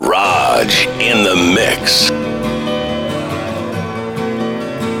Raj in the mix.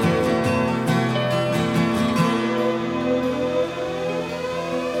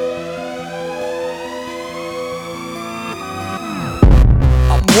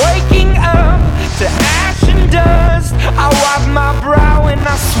 Waking up to ash and dust, I wipe my brow and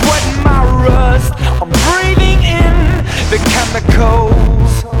I sweat my rust. I'm breathing in the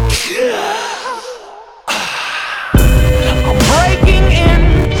chemicals. I'm breaking in,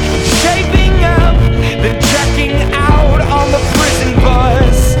 shaping up, then checking out on the prison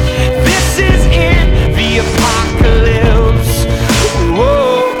bus. This is in the apocalypse.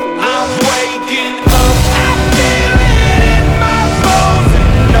 Whoa, I'm waking up, I feel it in my bones.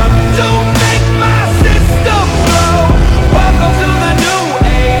 To make my system blow. Welcome to the new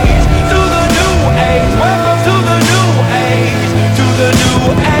age, to the new age. Welcome to the new age, to the new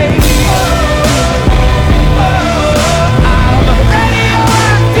age. I'm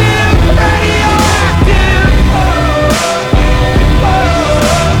radioactive, radioactive.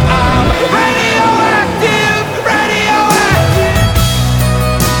 I'm radioactive, radioactive.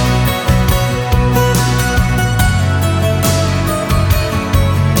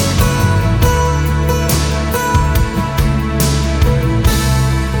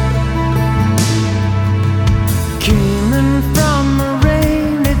 Came in from a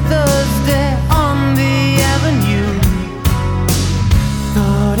rainy Thursday on the avenue.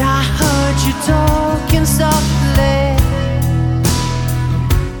 Thought I heard you talking softly.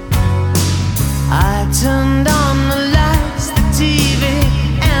 I turned on the lights, the TV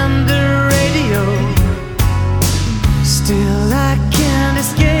and the radio. Still I can't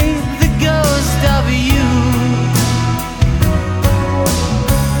escape the ghost of you.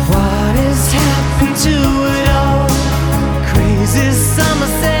 What has happened to it all? Crazy summer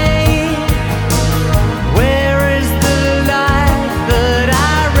say, where is the life that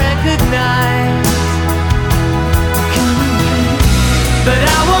I recognize? But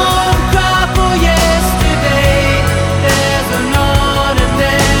I won't cry for yesterday. There's an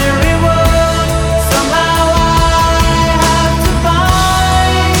ordinary world somehow I have to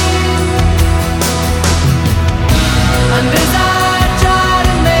find. And as I try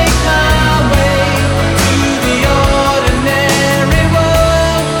to make my way to the ordinary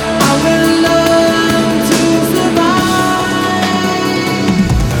world, I will learn to survive.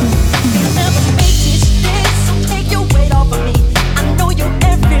 You'll never make mistakes, so take your weight off of me. I know your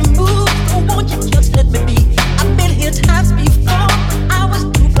every move, so won't you just let me be? I've been here times before, I was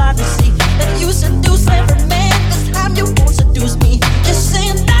too blind to see that you seduce every man. This time you won't seduce me. Just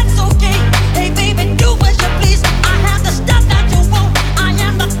saying that's okay. Hey baby, do as you please. I have the stuff that you want. I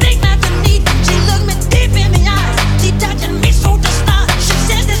am the thing that you need. She looked me deep in the eyes. She touching me so to start. She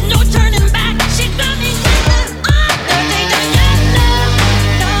says there's no turning back. She got me yelling. I'm dirty, no, no,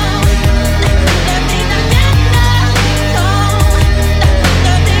 no. Dirty, no, no,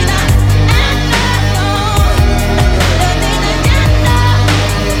 dirty, no,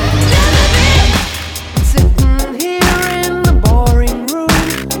 Sitting here in the boring room,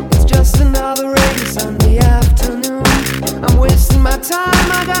 it's just another rainy Sunday afternoon. I'm wasting my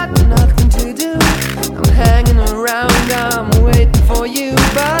time, I got nothing to do. I'm hanging around, I'm waiting for you,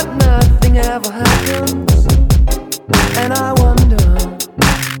 but nothing ever happens. And I wonder,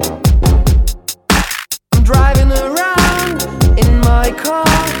 I'm driving around in my car.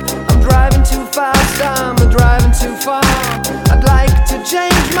 I'm driving too fast, I'm driving too far. I'd like to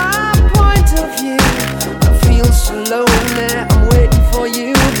change my point of view. I feel so lonely, I'm waiting for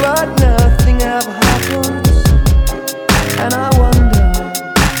you, but nothing ever happens. And I wonder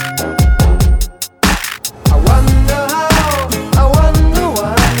how, I wonder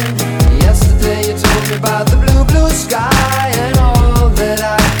why. Yesterday you told me about the blue, blue sky, and all that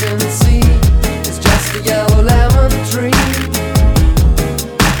I can see is just a yellow lemon tree.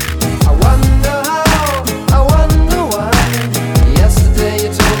 I wonder how, I wonder why. Yesterday you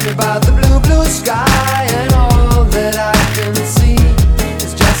told me about the blue, blue sky, and all that I can see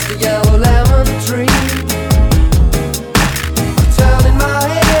is just a yellow lemon tree. I'm turning my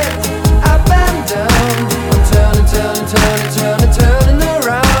head up and down. I'm turning, turning, turning, turning, turning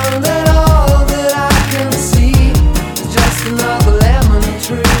around, and all that I can see is just another lemon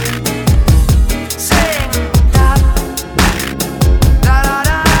tree. Sing da da da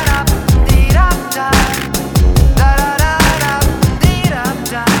da da dee da da da da da dee da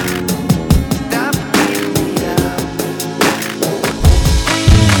da da dee da.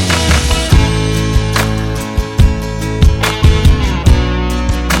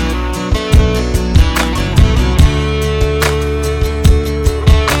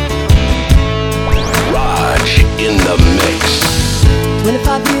 Raj in the mix.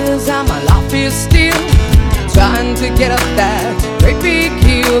 25 years, I'm a still trying to get up that great big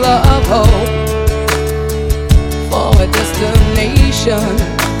hill of hope for a destination.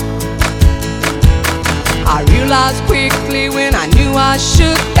 I realized quickly when I knew I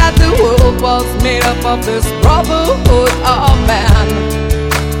should that the world was made up of this brotherhood of man,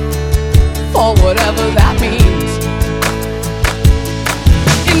 for whatever that means.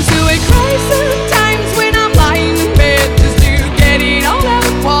 Into a crisis times when I'm lying in bed just to get it all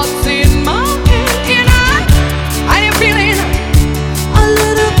out what's in my head. And I am feeling a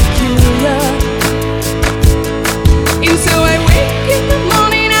little peculiar. And so I wake in the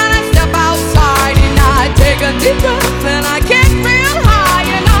morning and I step outside and I take a deep breath and I get real high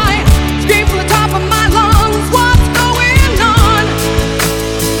and I scream from the top of my lungs, what's going on?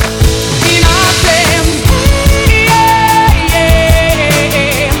 And I say, hey, yeah, yeah,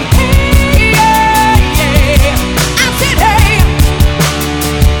 hey, yeah, yeah. I said, hey,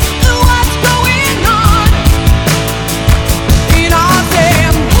 what's going on? And I say,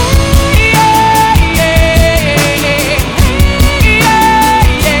 hey, yeah, yeah, hey, yeah,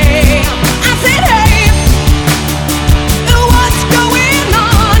 yeah. I said, hey, what's going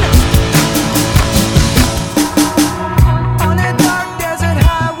on? On a dark desert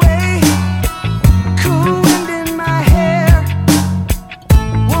highway, cool wind in my hair,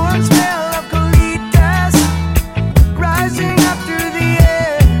 warm smell of colitas rising up through the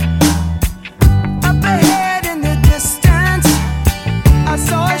air. Up ahead in the distance, I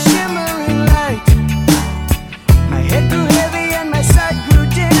saw a shimmering light. My head grew heavy and my sight grew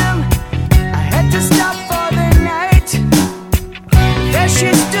dim. I had to stop for the night. There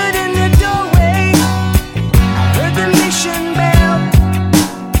she stood in the doorway. I heard the mission bell.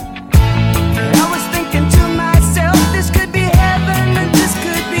 And I was thinking to myself, this could be heaven and this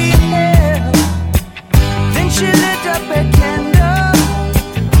could be hell. Then she lit up a candle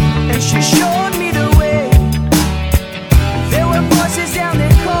and she showed me the way. There were voices down the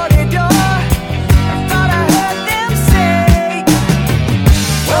corridor. I thought I heard them say,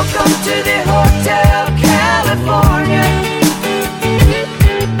 welcome to the Hotel California.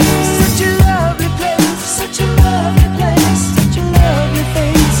 Such a lovely place, such a lovely place, such a lovely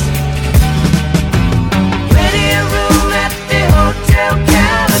face. Plenty of room at the Hotel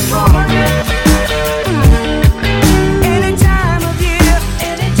California. Any time of year,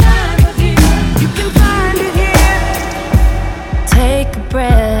 you can find it here. Take a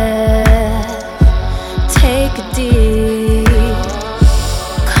breath, take a deep,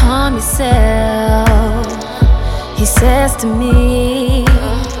 calm yourself. He says to me,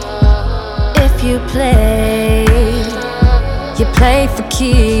 if you play for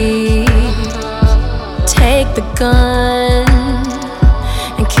keeps. Take the gun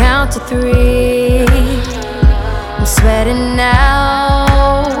and count to 3. I'm sweating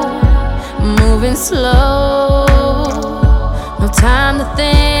now, moving slow. No time to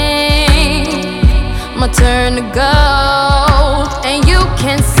think, my turn to go. And you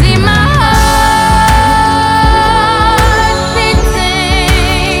can see my heart beating.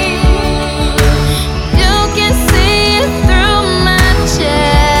 You can see it through my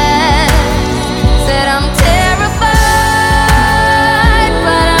chest. Said I'm terrified,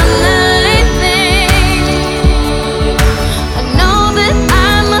 but I'm not leaving. I know that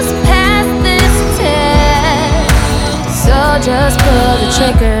I must pass this test. So just pull the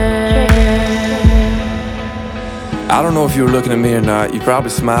trigger. I don't know if you were looking at me or not. You probably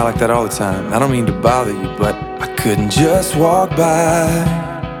smile like that all the time. I don't mean to bother you, but I couldn't just walk by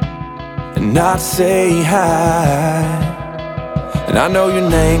and not say hi. And I know your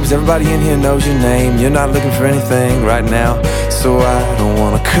name, 'cause everybody in here knows your name. You're not looking for anything right now, so I don't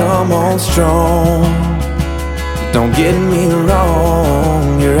wanna come on strong. Don't get me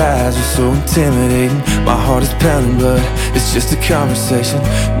wrong, your eyes are so intimidating. My heart is pounding, but it's just a conversation.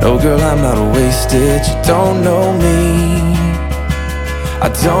 No, girl, I'm not wasted. You don't know me, I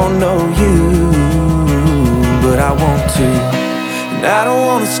don't know you, but I want to. And I don't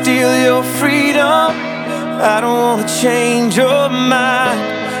wanna steal your freedom, I don't wanna change your mind.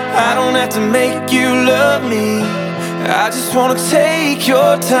 I don't have to make you love me, I just wanna take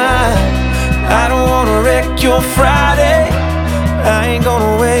your time. I don't wanna wreck your Friday, I ain't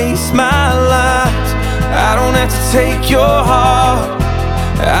gonna waste my life. I don't have to take your heart,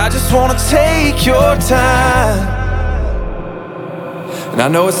 I just wanna take your time. And I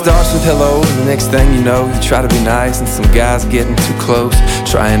know it starts with hello, and the next thing you know, you try to be nice, and some guy's getting too close,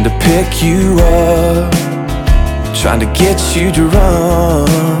 trying to pick you up, trying to get you to run.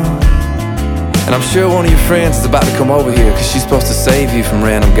 And I'm sure one of your friends is about to come over here, 'cause she's supposed to save you from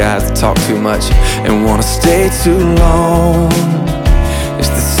random guys that talk too much and wanna stay too long. It's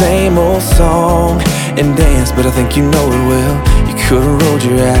the same old song and dance, but I think you know it well. You could've rolled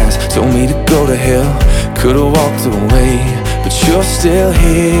your eyes, told me to go to hell, could've walked away, but you're still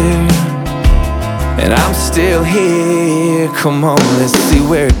here, and I'm still here. Come on, let's see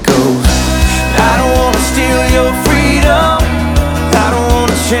where it goes. I don't wanna steal your freedom, I don't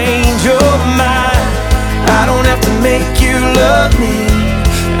wanna change your mind, I don't have to make you love me,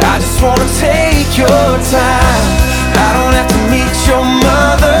 I just wanna take your time. I don't have to meet your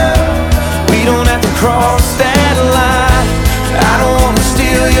mother, we don't have to cross that line. I don't wanna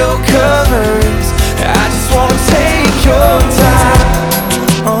steal your covers, I just wanna take your time.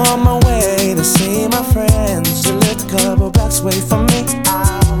 On my way to see my friends, you lived a couple blocks away from me.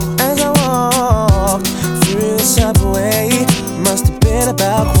 As I walked through the subway, must have been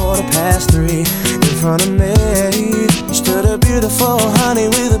about 3:15. In front of me stood a beautiful honey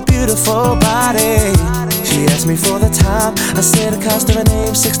with a beautiful body. She asked me for the time, I said the cost of her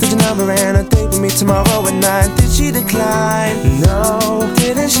name, 6-digit number, and a date with me tomorrow at 9. Did she decline? No.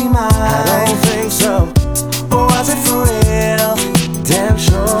 Didn't she mind? I don't think so. Or was it for real? Damn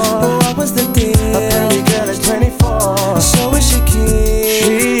sure. What was the deal? A pretty girl is 24, so is she cute?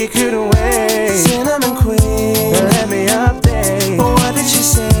 She couldn't wait. Cinnamon queen, let me update. What did she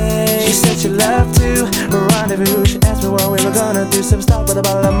say? She said she loved to rendezvous. She asked me what we were gonna do, some stop with a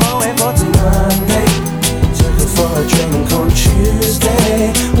bottle of Moet for Monday. Took her for a drink on Tuesday.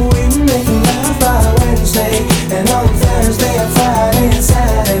 We were making love by Wednesday, and on Thursday and Friday and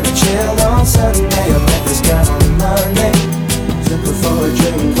Saturday we chilled on Sunday. I met this guy on Monday. Took her for a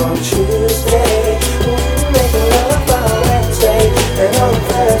drink on Tuesday. We were making love by Wednesday, and on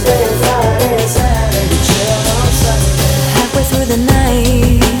Thursday and Friday and Saturday we chilled on Sunday. Halfway through the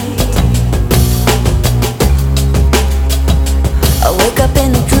night, I wake up in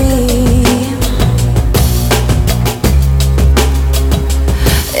a dream.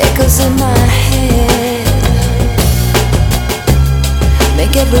 Echoes in my head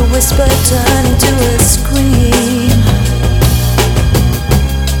make every whisper turn into a scream.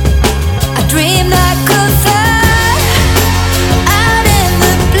 I dreamed I could fly out in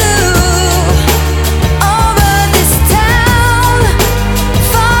the blue over this town,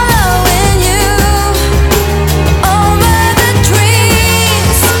 following you over the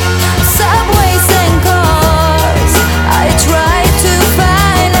trees, subways and cars. I tried to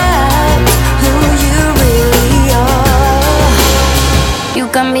find out who you really are. You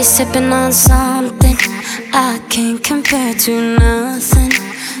got me sipping on something I can't compare to nothing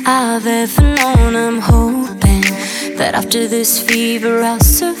I've ever known. I'm hoping that after this fever I'll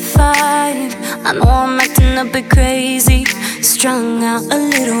survive. I know I'm acting a bit crazy, strung out a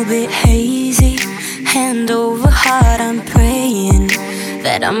little bit hazy. Hand over heart, I'm praying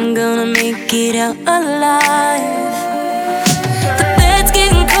that I'm gonna make it out alive. The bed's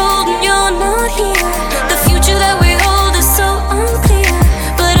getting cold and you're not here. The future that we hold is so unclear,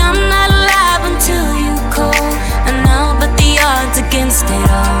 but I'm not alive until you call, and I'll bet the odds against it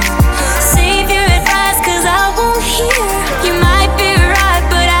all. Save your advice, cause I won't hear. You might be right,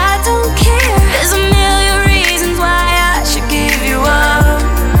 but I don't care. There's a million reasons why I should give you up,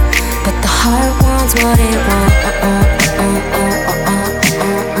 but the heart wants what it wants.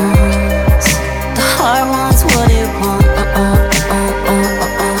 The heart wants what it wants.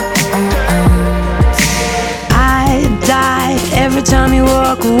 I die every time you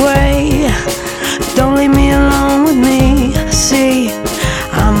walk away. Don't leave me alone with me. See,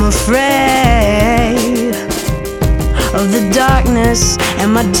 I'm afraid of the darkness and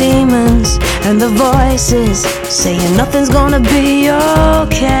my demons and the voices saying nothing's gonna be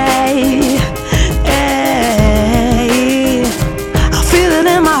okay. Hey, I feel it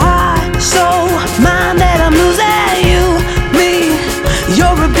in my heart, soul, mind that I'm losing you, me.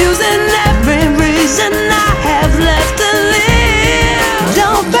 You're abusing every reason I have left to live.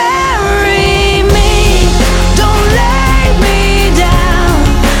 Don't bury me, don't lay me down,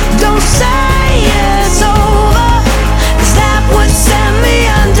 don't say it's over, 'cause that would send me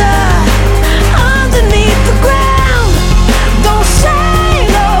underneath the ground. Don't say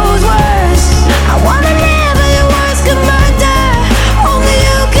those words, I wanna live but your words can murder. Only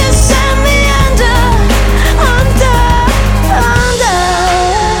you can send me under.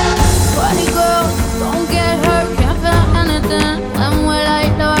 Party girl, don't get hurt, can't feel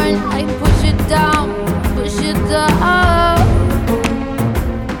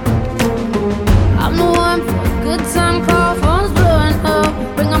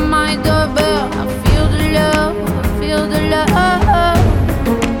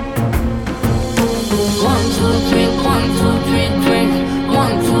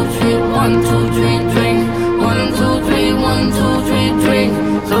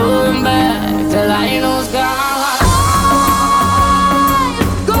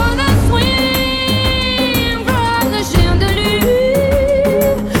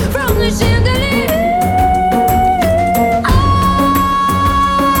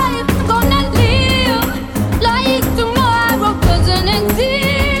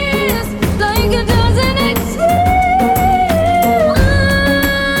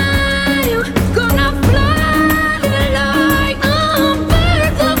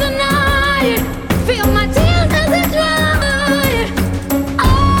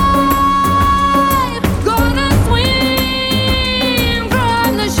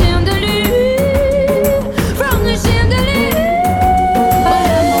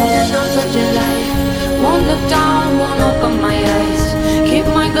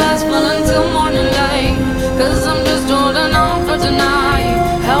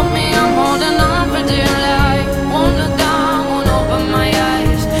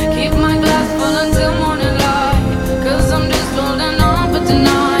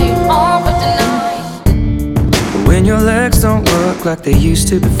walk like they used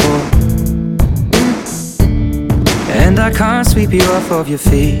to before. And I can't sweep you off of your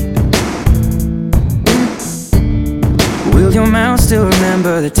feet. Will your mouth still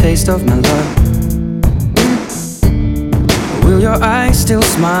remember the taste of my love? Will your eyes still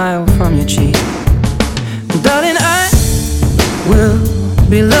smile from your cheek? Darling, I will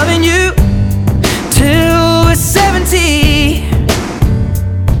be loving you till we're 70.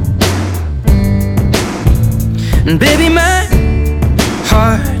 And baby, my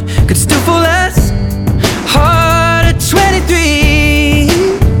heart could still fall as hard at 23.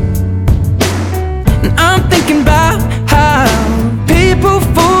 And I'm thinking about how people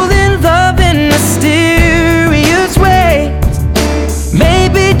fall in love in mysterious ways.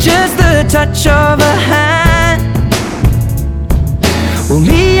 Maybe just the touch of a hand. Well,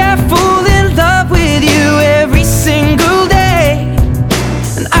 me, I fall in love with you every single day.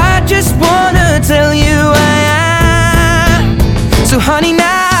 And I just wanna tell you I am. So honey,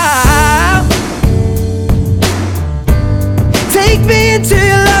 now take me into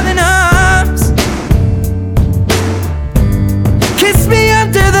your loving arms. Kiss me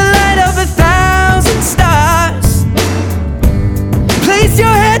under the light of 1,000 stars. Place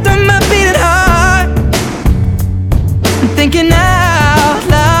your head on my beating heart. I'm thinking out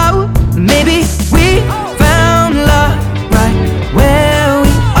loud, maybe we found love right where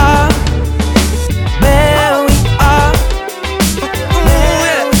we are. Where we are.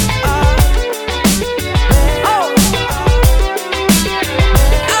 Where we are.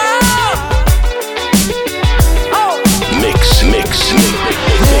 Mix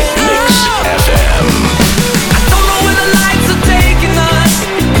FM. I don't know where the lights are taking us.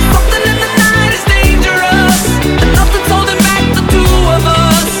 Something in the night is dangerous, and nothing's holding back the two of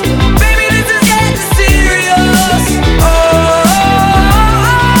us. Baby, this is getting serious.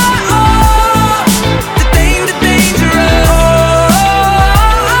 The dangerous.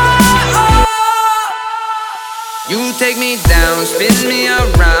 You take me down, spin me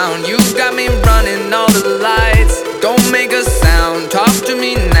around. You got me running all the lights. Don't make a sound, talk to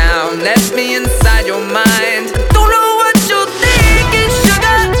me now. Let me inside your mind. Don't know what you're thinking,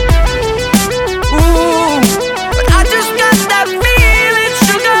 sugar. Ooh, but I just got that feeling,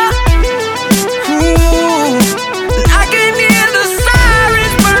 sugar. Ooh, and I can hear the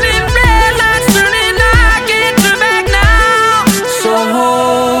sirens burning, red lights turning. I can't turn back now. So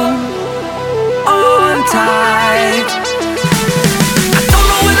hold on tight. I don't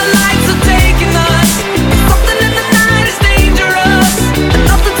know where the lights are taking us. Something in the night is dangerous, and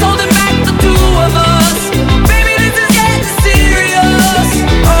nothing's holding back the two of us. Baby, this is getting serious.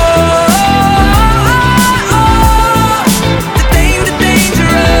 The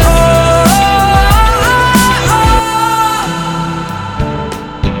dangerous.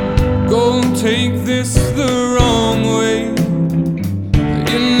 Don't take this the wrong way.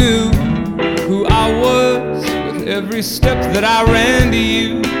 You knew who I was with every step that I ran to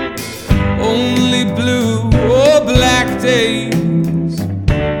you. Only blue or black days,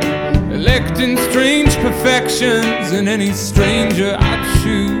 electing strange perfections in any stranger I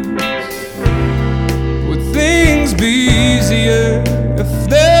choose. Would things be easier if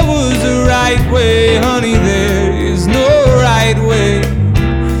there was a right way? Honey, there is no right way.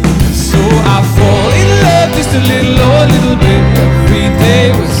 So I fall in love just a little or a little bit every day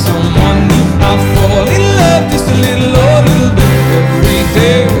with someone new. I fall in love just a little or a little bit every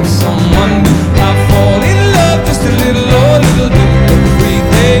day with someone new. I fall in love just a little or a little bit every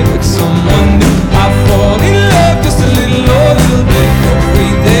day with someone new. I fall in love just a little or a little bit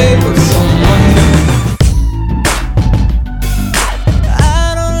every day with someone new. I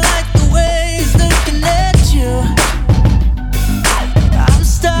don't like the way he's looking at you. I'm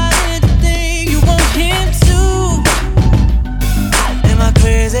starting to think you want him too. Am I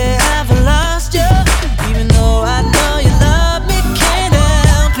crazy? Have I lost you? Even though I know you love me, can't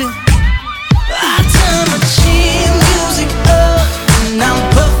help it.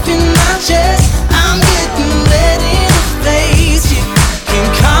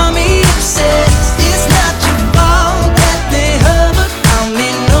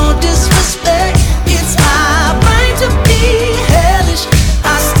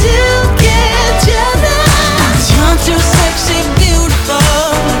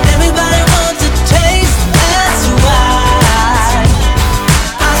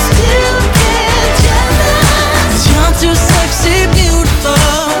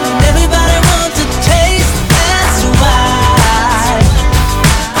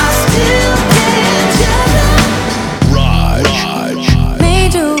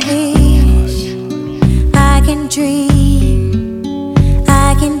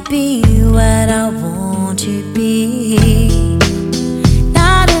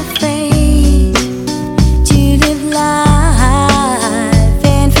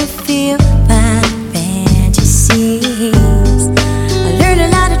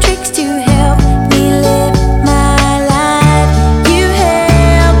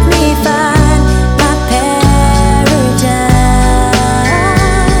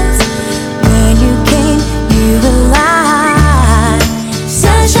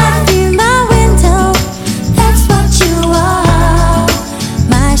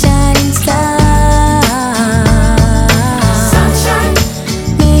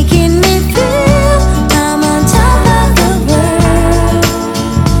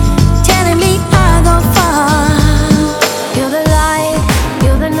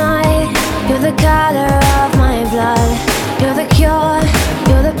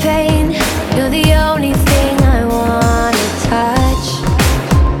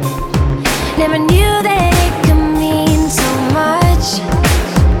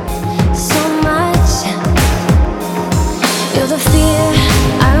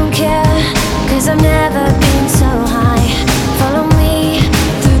 'cause I've never been so high. Follow me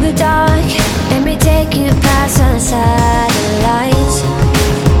through the dark, let me take you past the satellites.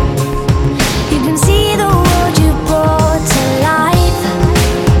 You can see the world you brought to life,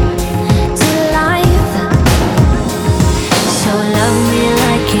 to life. So love me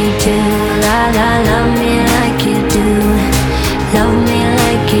like you do, la la, love me like you do. Love me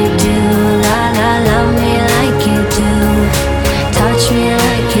like you do, la la, love me like you do. Touch me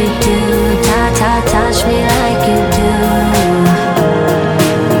like you do, ta ta, touch me like you do.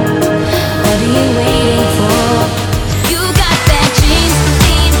 What are you waiting for? You got that dream,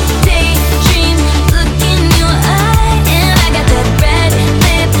 daydream look in your eye, and I got that red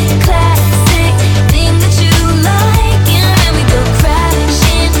lip classic thing that you like. And when we go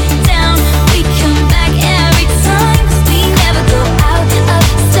crashing down, we come back every time, 'cause we never go out of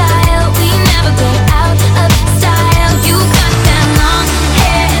style. We never go out of style. You got that long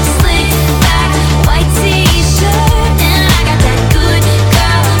hair, slick back, white t-shirt, and I got that good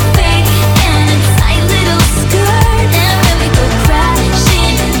girl fake and a tight little skirt. And when we go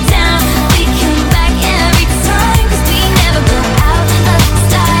crashing down, we come back every time, 'cause we never go out of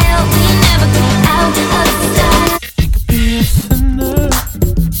style. We never go out of style. Be a sinner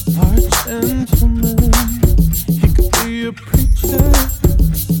or a gentleman. He could be a preacher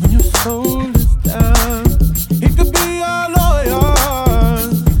when your soul is down. He could be a lawyer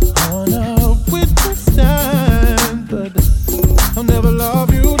on a witness stand, but I'll never love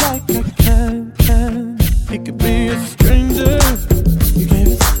you like I can. He could be a stranger, you gave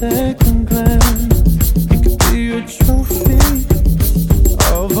a second glance. He could be a trophy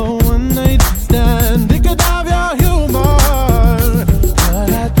of a one-night stand. He could have your humor, but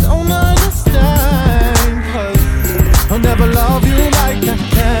I don't understand, 'cause I'll never love you like I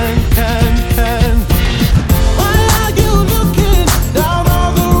can. Why are you looking down on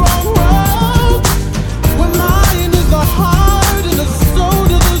the wrong road, when mine is the heart and the soul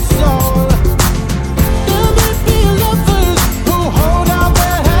to the soul? There may be lovers who hold out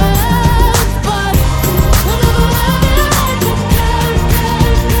their hands, but I'll never love you like I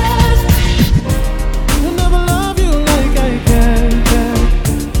can. I'll never love you like I can.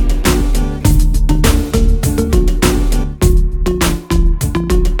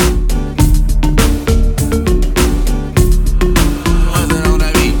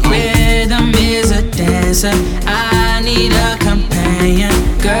 Rhythm is a dancer. I need a companion.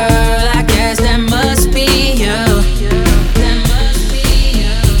 Girl, I guess that must be you. That must be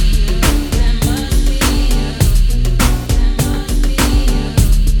you. That must be you. That must be you.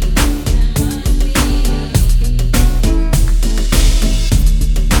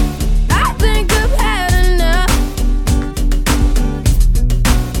 I think I've had enough.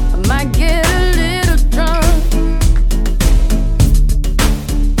 I might get a little drunk.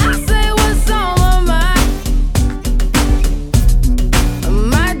 I say what's on my mind.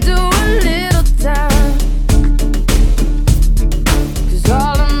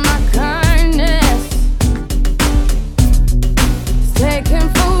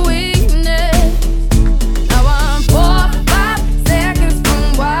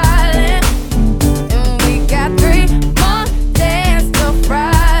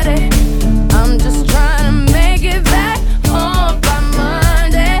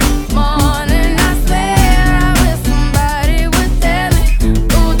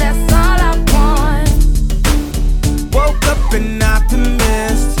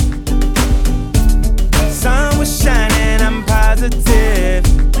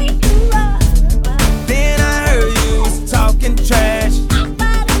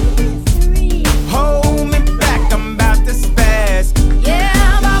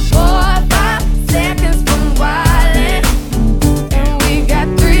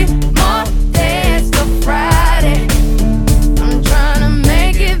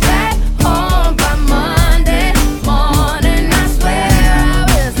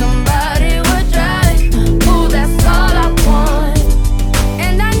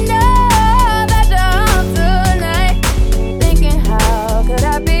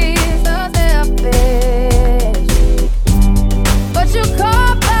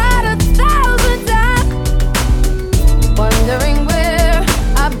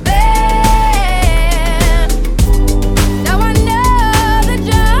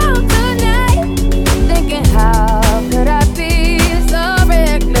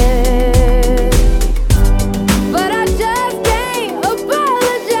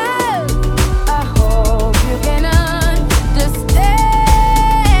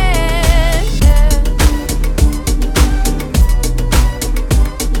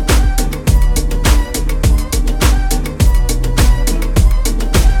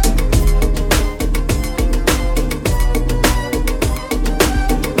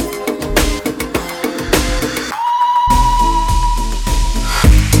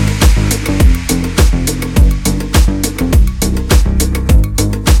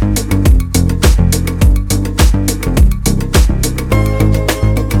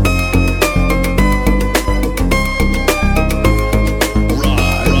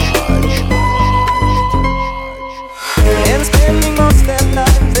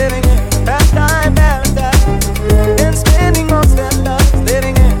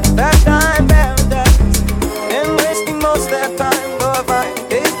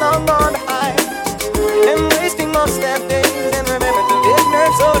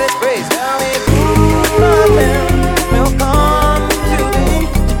 Praise God, it cool of them will come to me.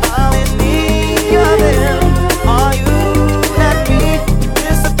 I'm in need of them. Are you and me?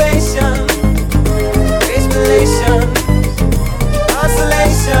 Dissipation, isolation,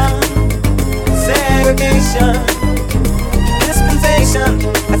 isolation, segregation, dispensation,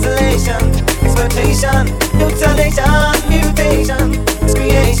 isolation, exploitation, mutilation, mutation,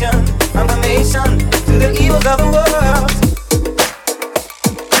 creation, confirmation to the evils of the world.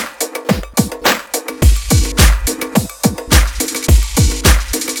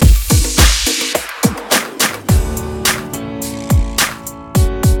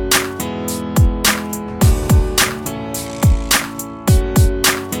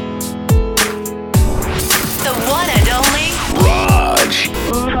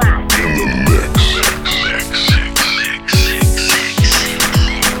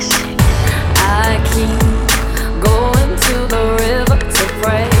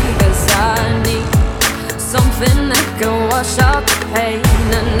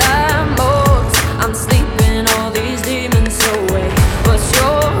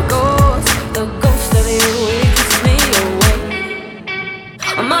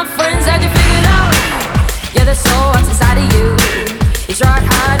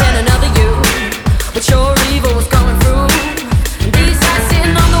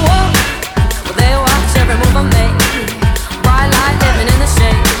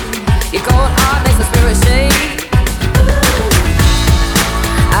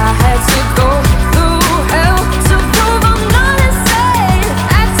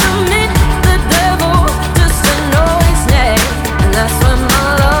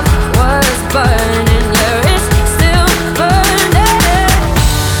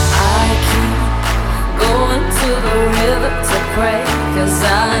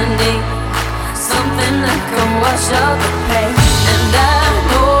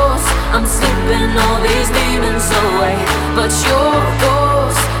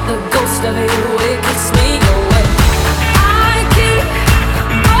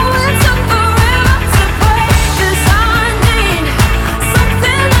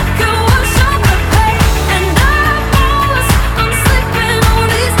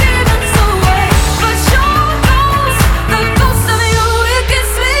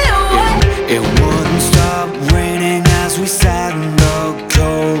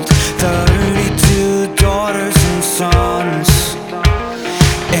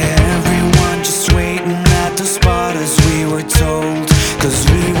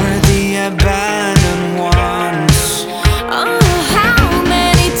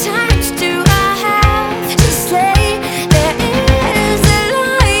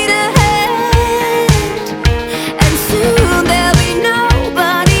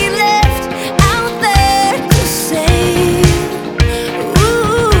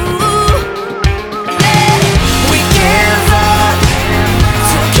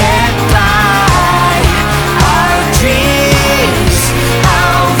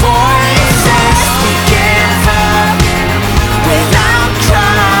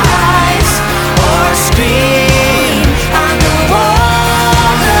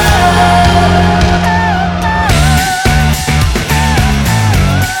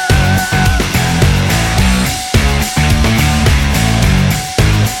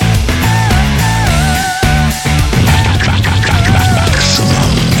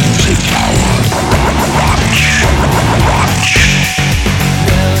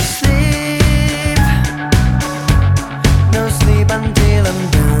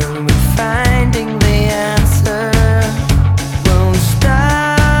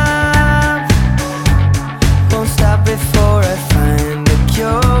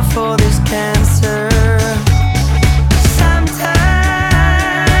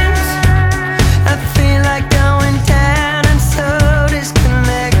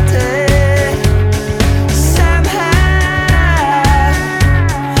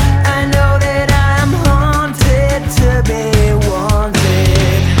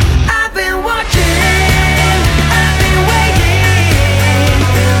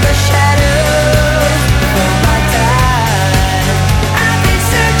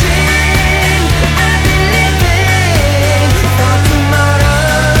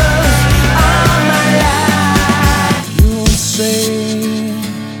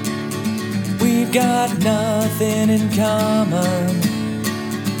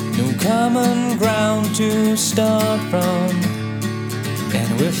 to start from,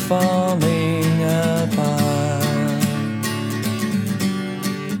 and we're falling apart.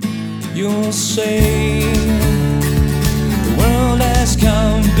 You'll say the world has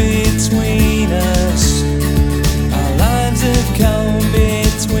come between us, our lives have come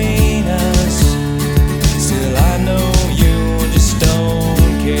between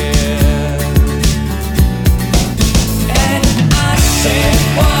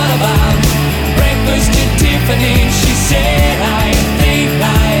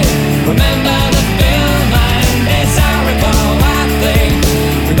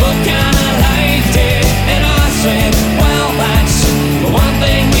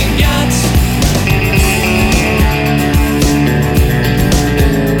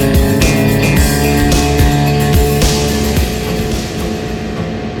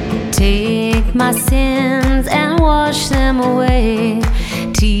my sins and wash them away.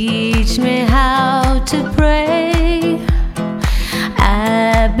 Teach me how to pray.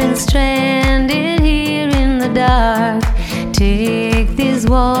 I've been stranded here in the dark. Take these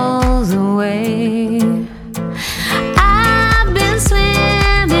walls away. I've been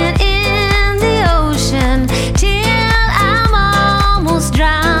swimming in the ocean till I'm almost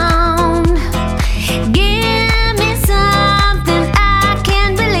drowned. Give me something I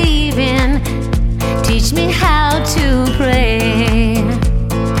can believe in. Teach me how to pray.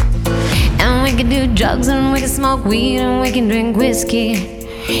 And we can do drugs and we can smoke weed and we can drink whiskey.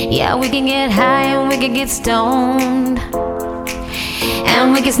 Yeah, we can get high and we can get stoned.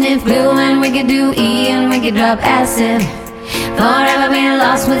 And we can sniff glue and we can do E and we can drop acid. Forever be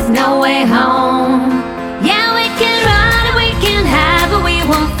lost with no way home. Yeah, we can run and we can hide, but we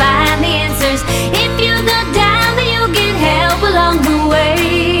won't find the answers. If you go down, then you'll get help along the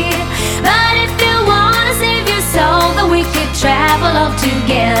way. But if you wanna save your soul, then we could travel all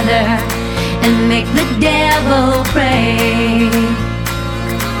together and make the devil pray.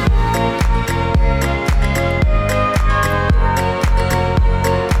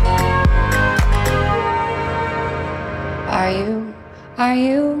 Are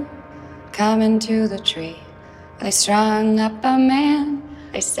you coming to the tree? They strung up a man,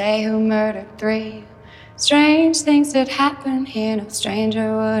 they say, who murdered 3. Strange things did happen here, no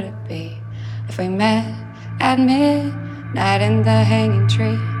stranger would it be if we met at midnight in the hanging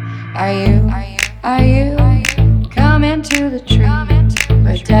tree. Are you coming to the tree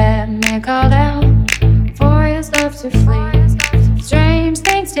where dead men called out for his love to flee? Strange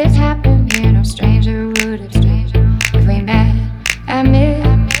things did happen here, no stranger would it be if we met at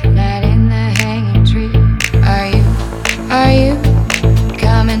midnight in the hanging tree. Are you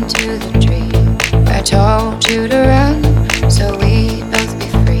coming to the tree where I told you to run so we'd both be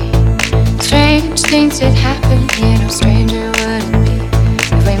free? Strange things did happen here, no stranger would it be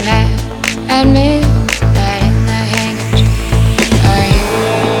if we met at midnight in the hanging tree. Are you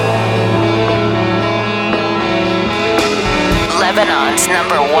Lebanon's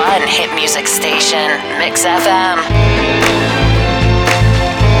 #1 hit music station, Mix FM.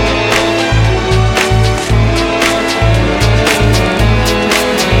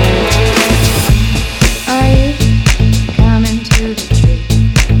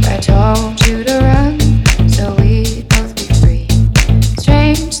 Told you to run so we'd both be free.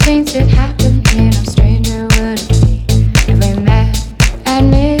 Strange things did happen here, no stranger would it be if we met at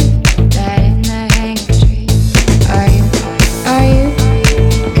midnight in the hanging tree. Are you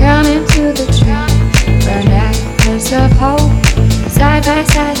coming to the tree where necklace of hope side by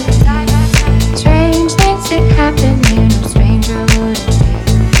side? Strange things did happen here, no stranger would it be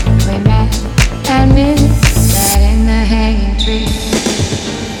if we met at midnight in the hanging tree.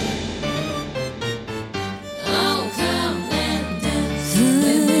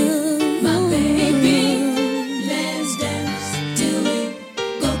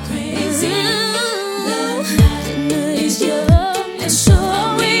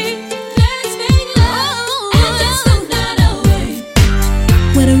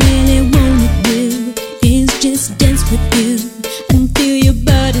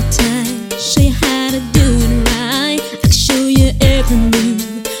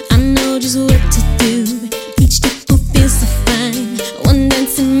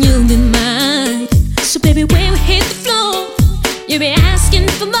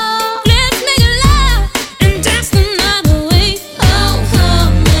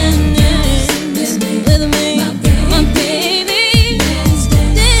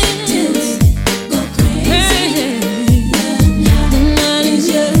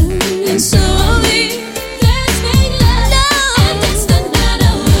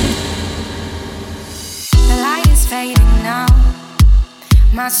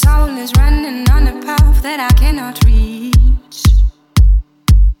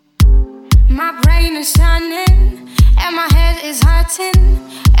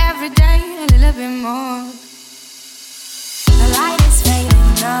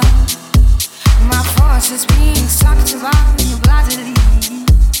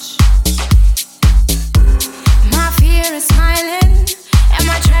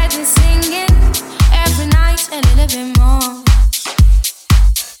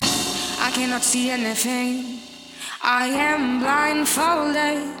 I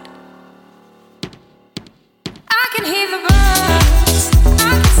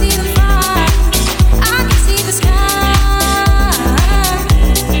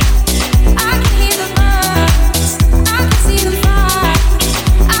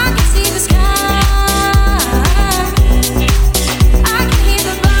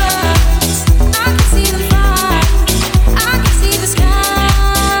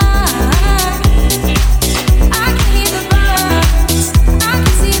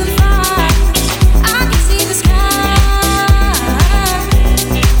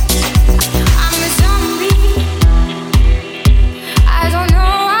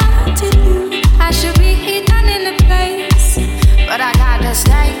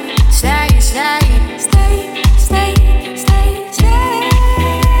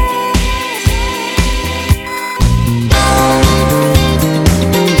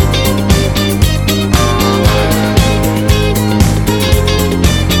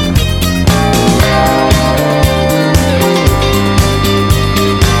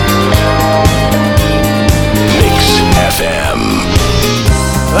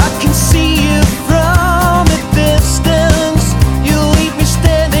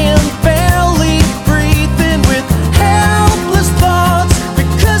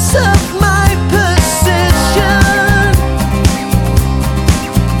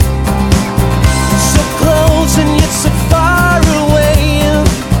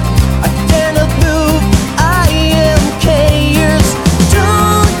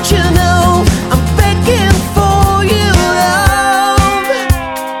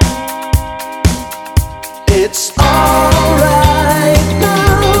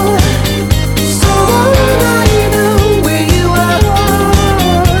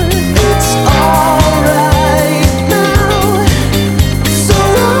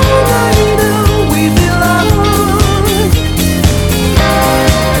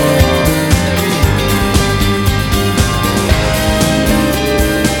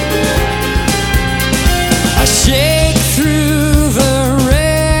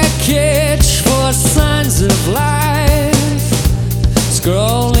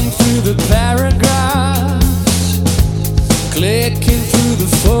Scrolling through the paragraphs, clicking through the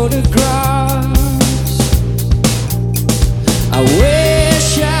photographs. I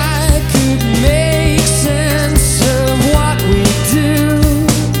wish I could make sense of what we do.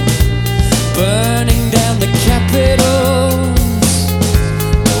 Burning down the capitals,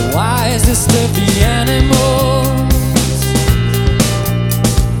 the wisest of the animals.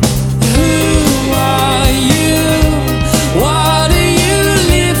 Who are you? What are you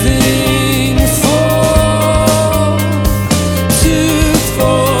living for? Tooth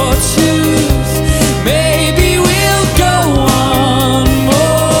for tooth, maybe we'll go on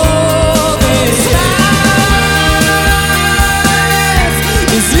more. This life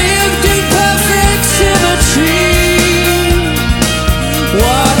is lived in perfect symmetry.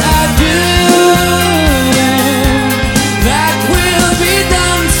 What I do, that will be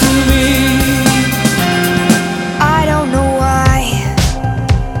done to me. I don't know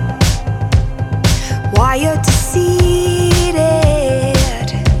why you're conceited.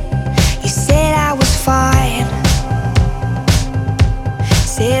 You said I was fine,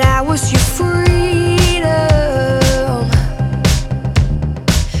 said I was your freedom.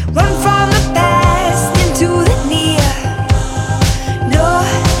 Run from the past into the near,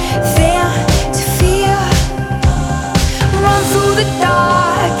 nothing to fear. Run through the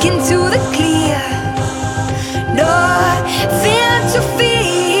dark into the clear, nothing to fear.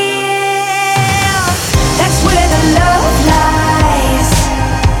 That's where the love lies,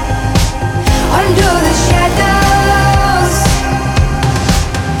 under the shadows.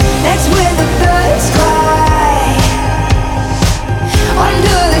 That's where the birds cry,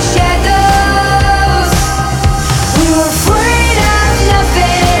 under the shadows. We were afraid of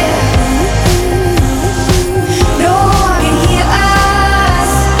nothing, no one can hear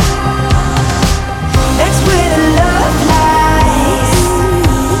us. That's where the love lies,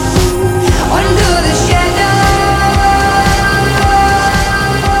 under the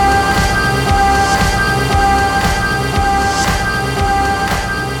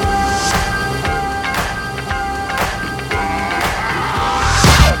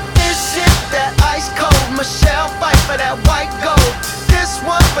This shit, that ice cold Michelle fight for that white gold. This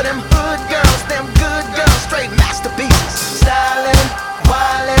one for them hood girls, them good girls, straight masterpieces. Styling,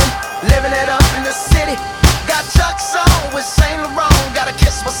 wildin', living it up in the city. Got Chuck's on with Saint Laurent. Gotta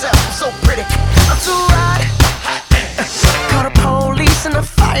kiss myself, I'm so pretty. I'm too hot. Call the police and the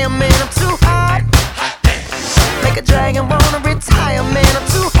fireman. I'm too hot. Make a dragon wanna retire, man. I'm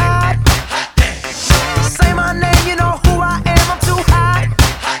too hot. Say my name, you know who I am. I'm too hot.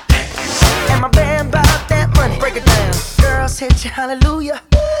 And my band bout that money. Break it down. Girls hit you, hallelujah.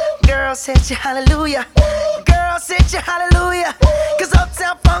 Girls hit you, hallelujah. Girls hit you, hallelujah. Cause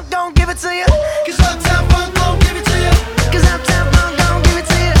Uptown Funk don't give it to you. Cause Uptown Funk don't give it to you. Cause Uptown Funk don't give it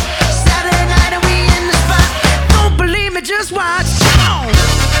to you. Saturday night and we in the spot. Don't believe me, just watch. Come on.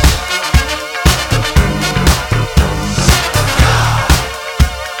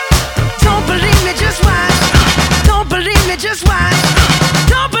 Don't believe me, just watch. Don't believe me, just watch.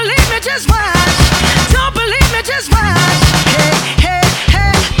 Don't believe me, just watch. Don't believe me, just watch. Hey, hey,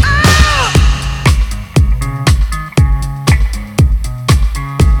 hey, oh!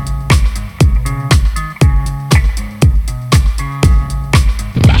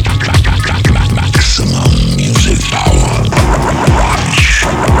 Maximum music power.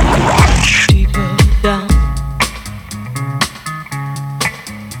 Deeper down.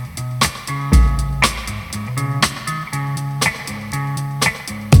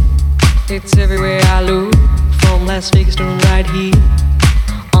 It's everywhere I look, from Las Vegas to right here,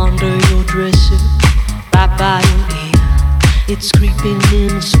 under your dresser, right by your ear. It's creeping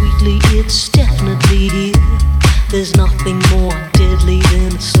in sweetly, it's definitely here. There's nothing more deadly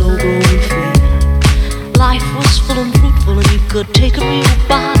than a slow growing fear. Life was full and fruitful and you could take a real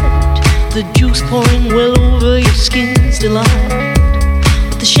bite. The juice pouring well over your skin's delight.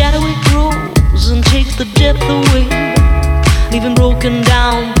 But the shadow it grows and takes the depth away, leaving broken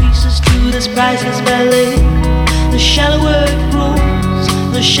down pieces to this priceless ballet. The shallower it grows,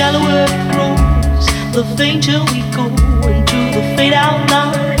 the shallower it grows, the fainter we go into the fade out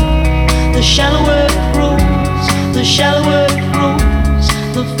line. The shallower it grows, the shallower it grows,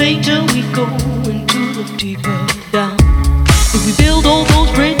 the fainter we go into the deeper down. If we build all those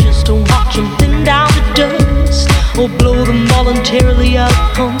bridges, don't watch them thin down to dust, or blow them voluntarily out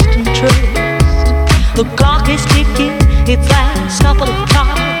of constant trust. The clock is ticking, its last couple of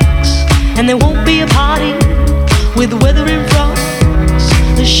clocks, and there won't be a party with weather in front.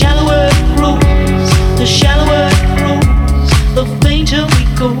 The shallower it grows, the shallower it grows, the fainter we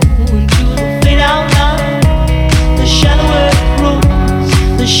go into the fade out line. The shallower it grows,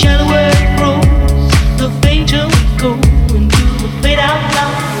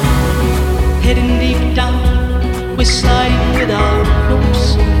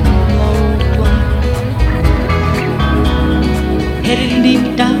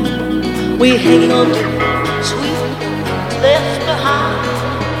 down. We're hanging on to sweet left behind.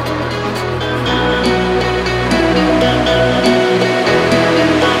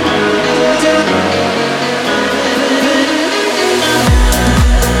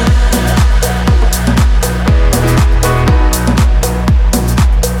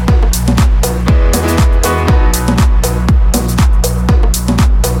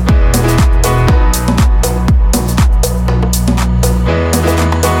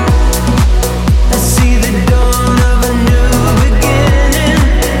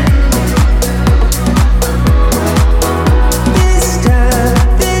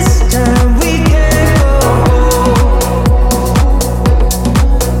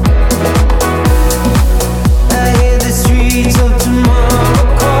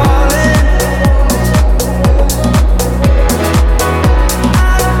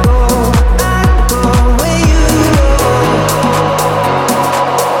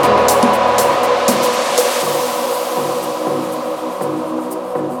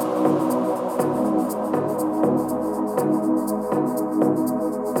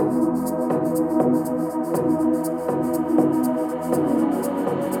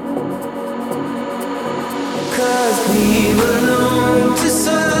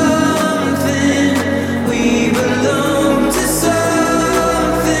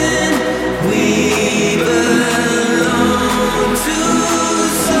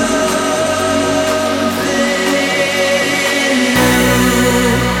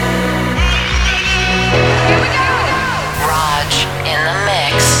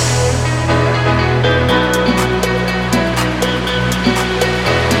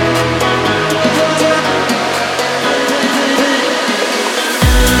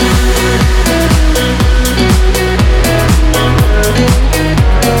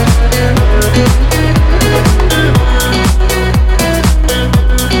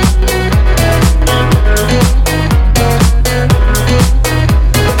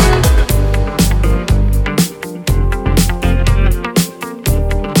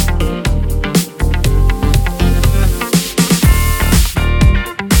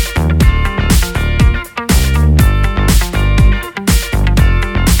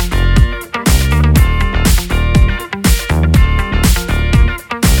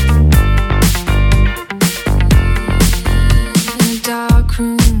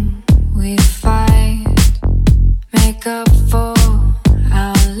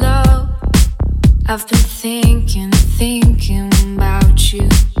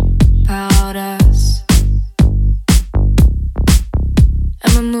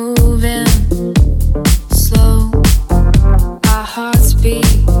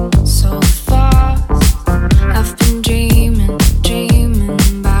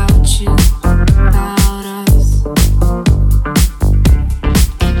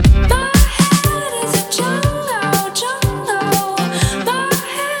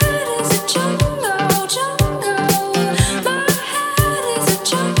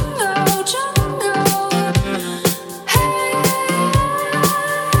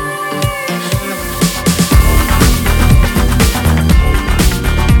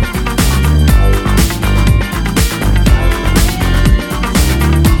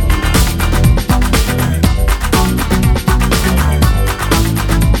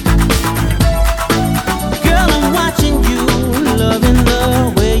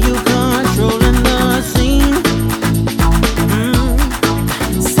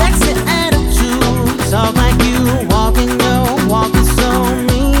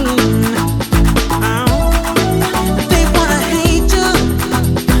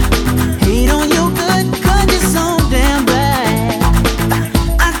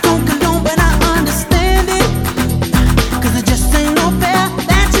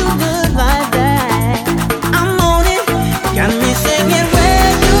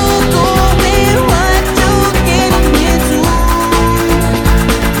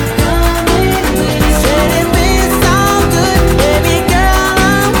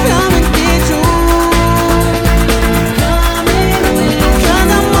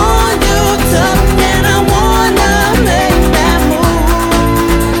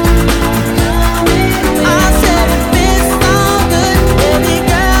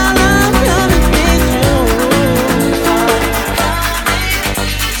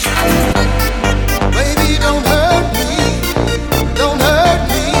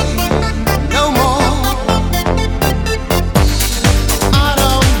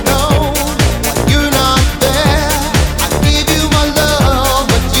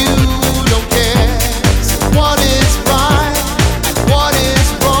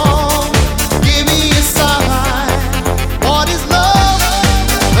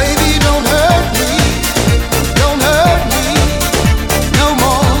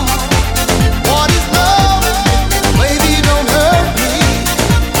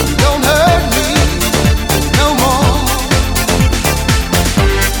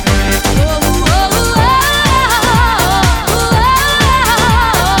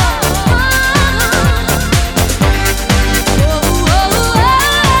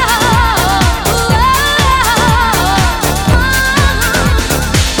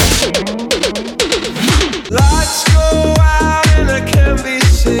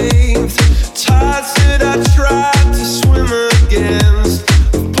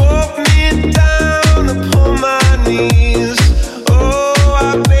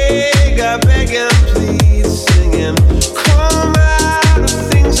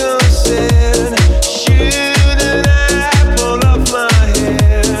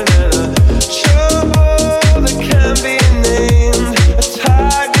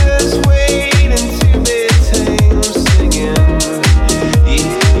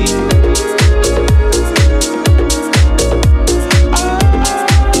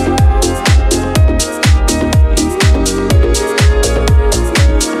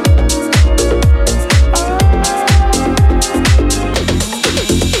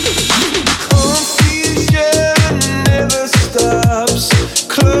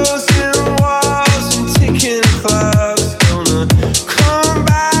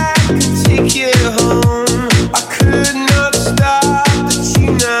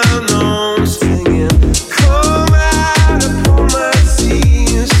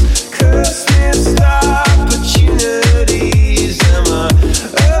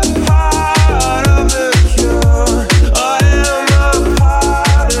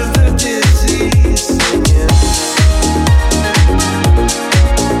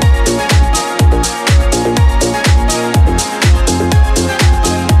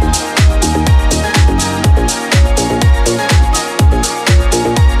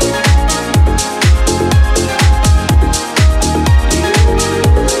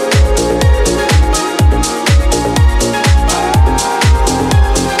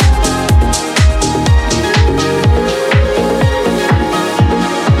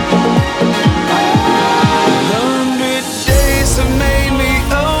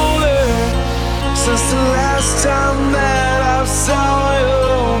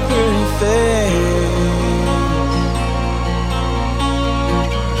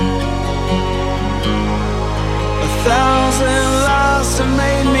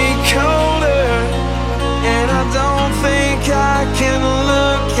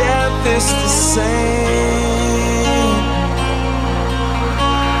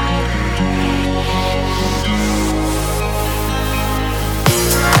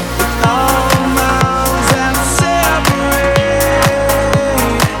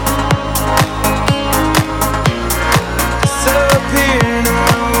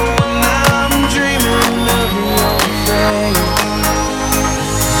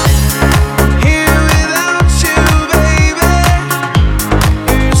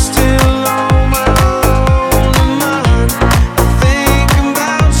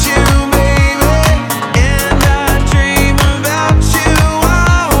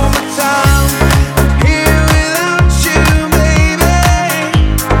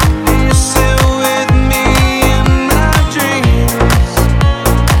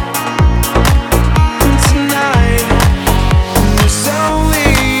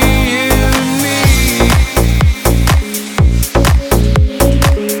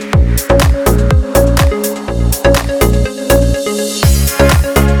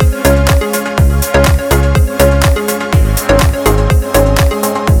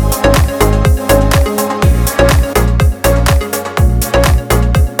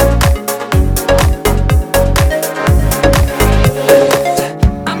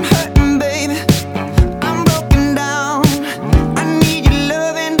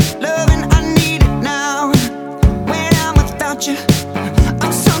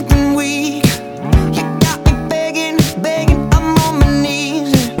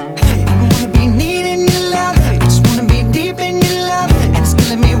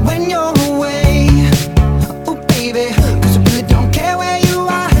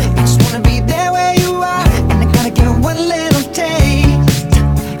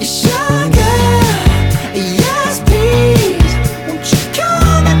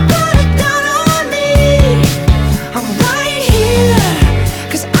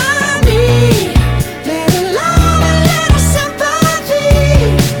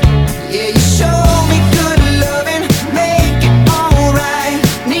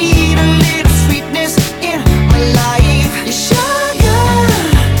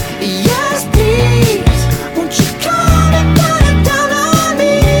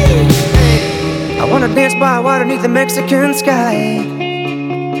 underneath the Mexican sky.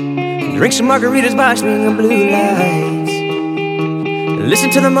 Drink some margaritas by swinging blue lights. Listen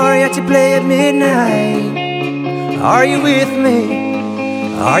to the mariachi play at midnight. Are you with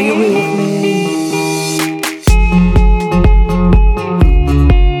me? Are you with me?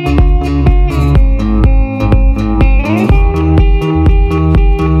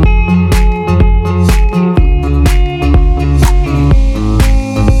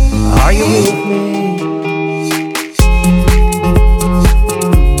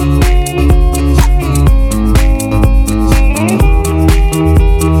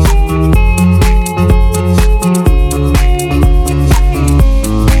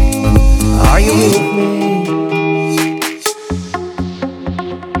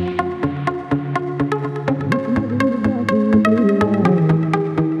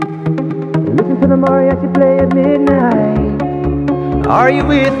 Are you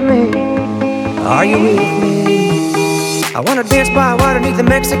with me? Are you with me? I wanna dance by water beneath the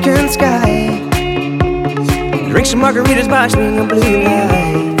Mexican sky. Drink some margaritas by swinging blue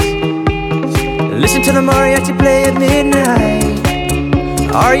lights. Listen to the mariachi play at midnight.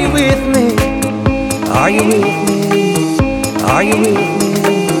 Are you with me? Are you with me? Are you with me?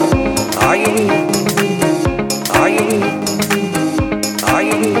 Are you with me? Are you with me? Are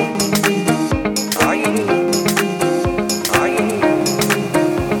you with me?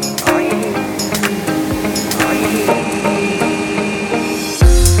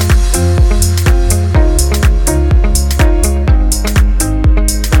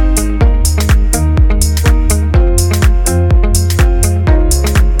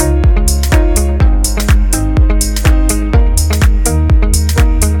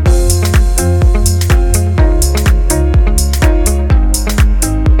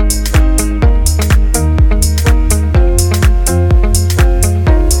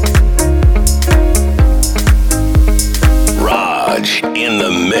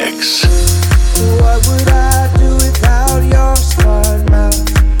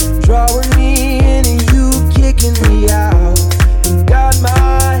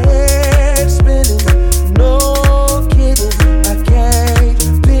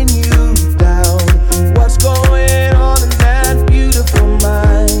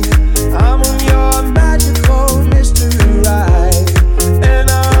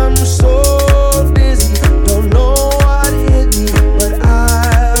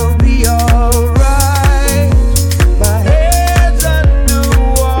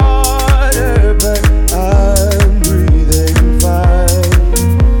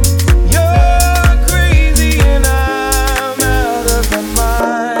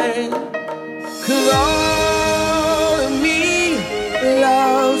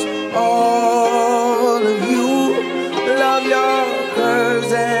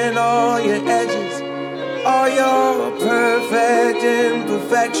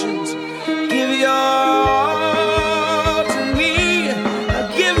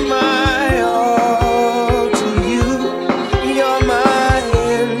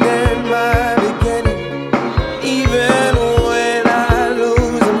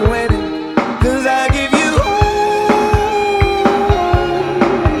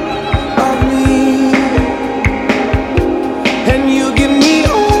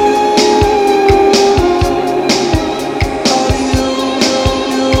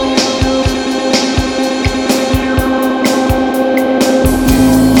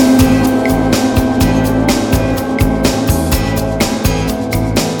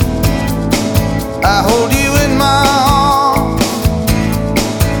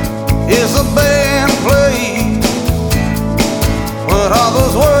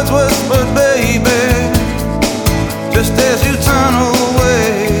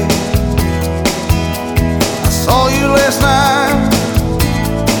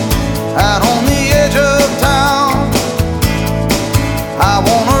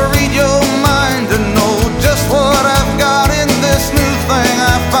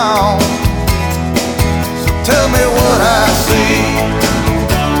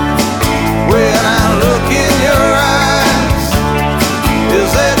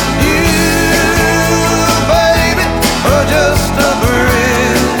 Is that you, baby, or just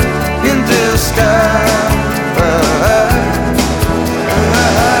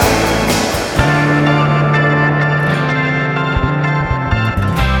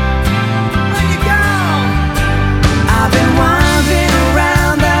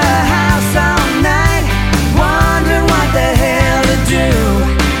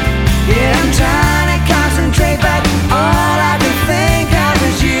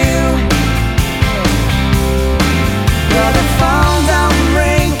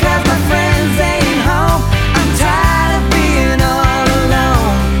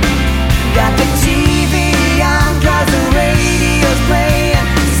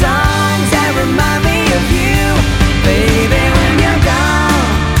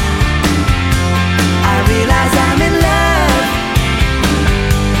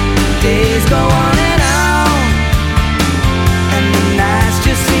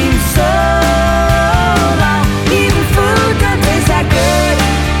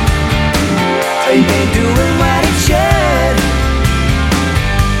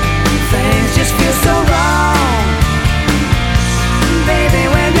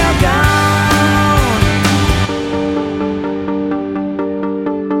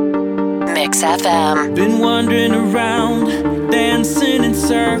FM. Been wandering around, dancing in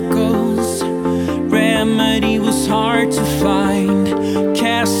circles. Remedy was hard to find.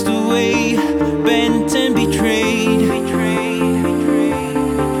 Cast away, bent and betrayed.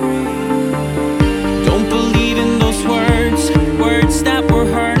 Don't believe in those words that were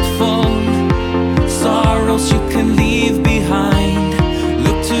hurtful. Sorrows you can leave behind.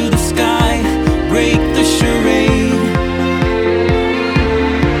 Look to the sky, break the charade.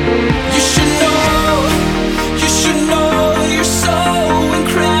 You should know you're so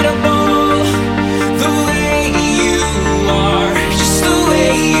incredible. The way you are, just the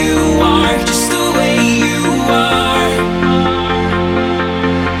way you are, just the way you are.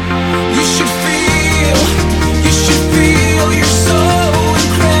 You should feel you're so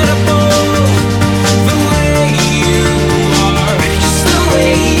incredible. The way you are, just the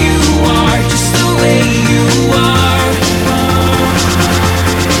way you are, just the way you are.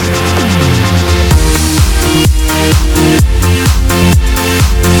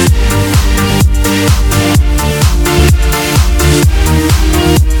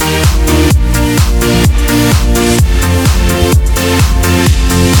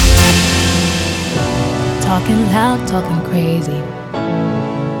 Talking loud, talking crazy.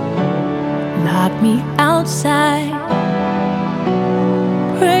 Lock me outside,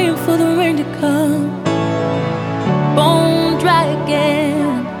 praying for the rain to come. Bone dry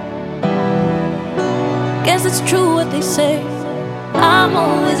again. Guess it's true what they say, I'm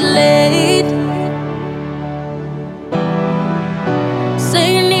always late.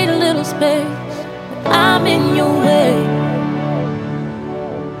 Say you need a little space, but I'm in your way.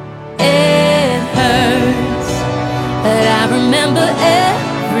 It hurts, but I remember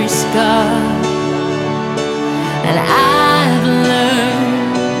every scar. And I've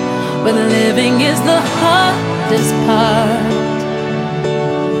learned when living is the hardest part.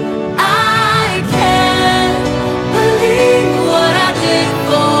 I can't believe what I did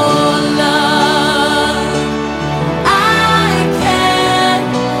for love. I can't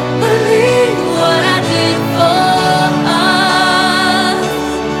believe what I did for us.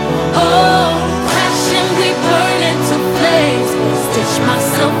 Oh, crashing, we burn into flames. Stitch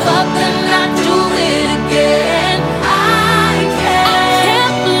myself up and I do it again. I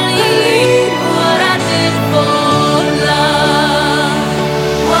can't believe what I did for love.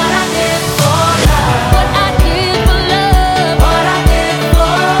 What I did for love. What I did for love. What I did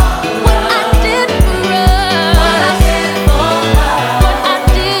for love. What I did for us. What I did for love. What I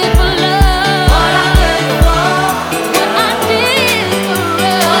did for love. What I did for love. What I did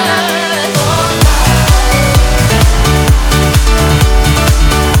for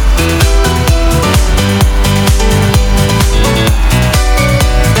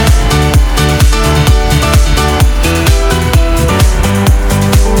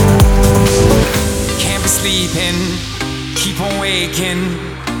Can't be sleeping, keep on waking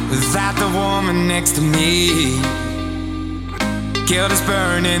without the woman next to me. Guilt is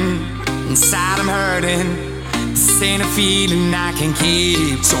burning, inside I'm hurting. This ain't a feeling I can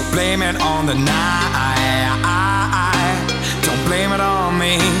keep. So blame it on the night. Don't blame it on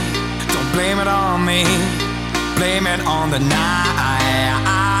me. Don't blame it on me. Blame it on the night.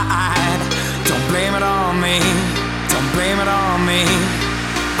 Don't blame it on me. Don't blame it on me.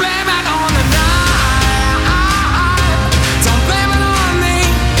 Blame it on the night. Don't blame it on me.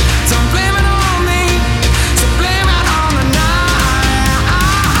 Don't blame it on me. So blame it on the night.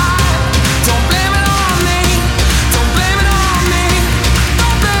 Don't blame it on me. Don't blame it on me.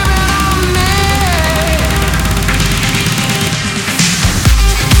 Don't blame it on me.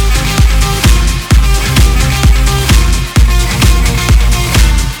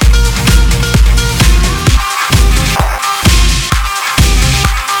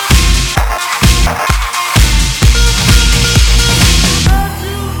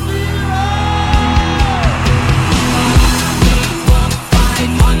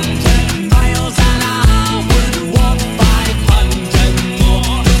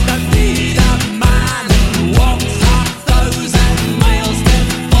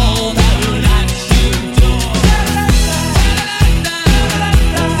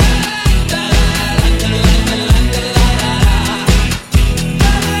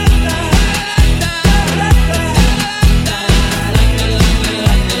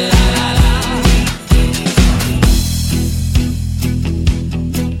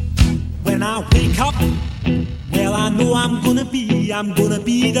 I'm gonna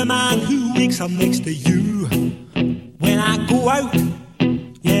be the man who wakes up next to you. When I go out,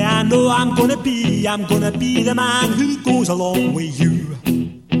 yeah, I know I'm gonna be the man who goes along with you.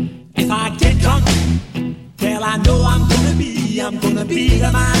 If I get drunk, well, I know I'm gonna be be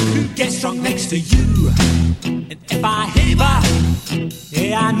the man who gets drunk next to you. And if I heaver,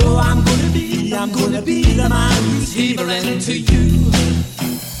 yeah, I know I'm gonna be the man who's heavering to you.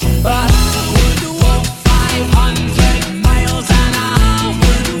 But I would walk 500 miles and I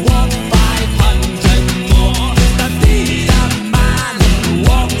would walk 500 more to be the man who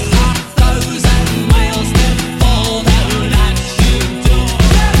walks 1,000 miles to fall down at your door.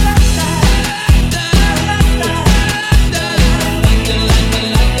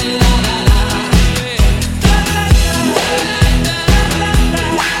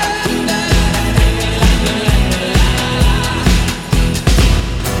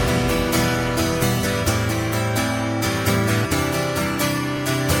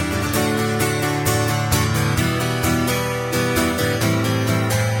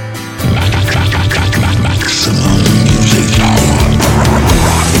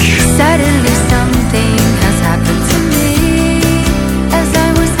 Suddenly something has happened to me as I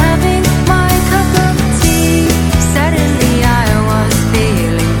was having my cup of tea. Suddenly I was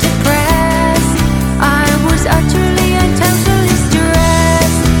feeling depressed. I was utterly and totally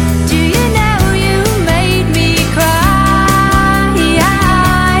stressed. Do you know you made me cry?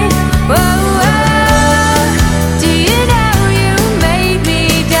 Whoa, whoa. Do you know you made me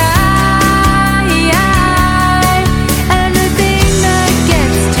die? And the thing that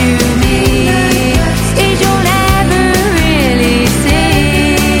gets to me is you'll never really see.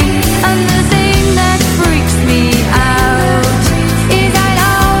 And the thing that freaks me out is I'd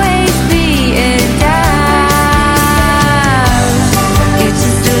always be in doubt. It's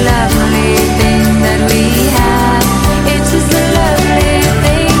just a lovely thing that we have. It's just a lovely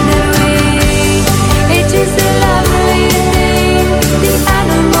thing that we. It's just a lovely thing. The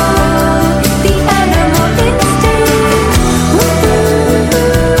animal instinct.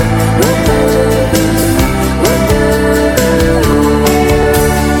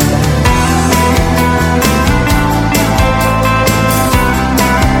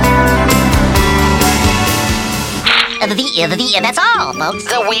 That's all, folks.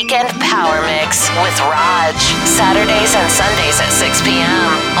 The Weekend Power Mix with Raj. Saturdays and Sundays at 6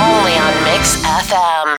 p.m. Only on Mix FM.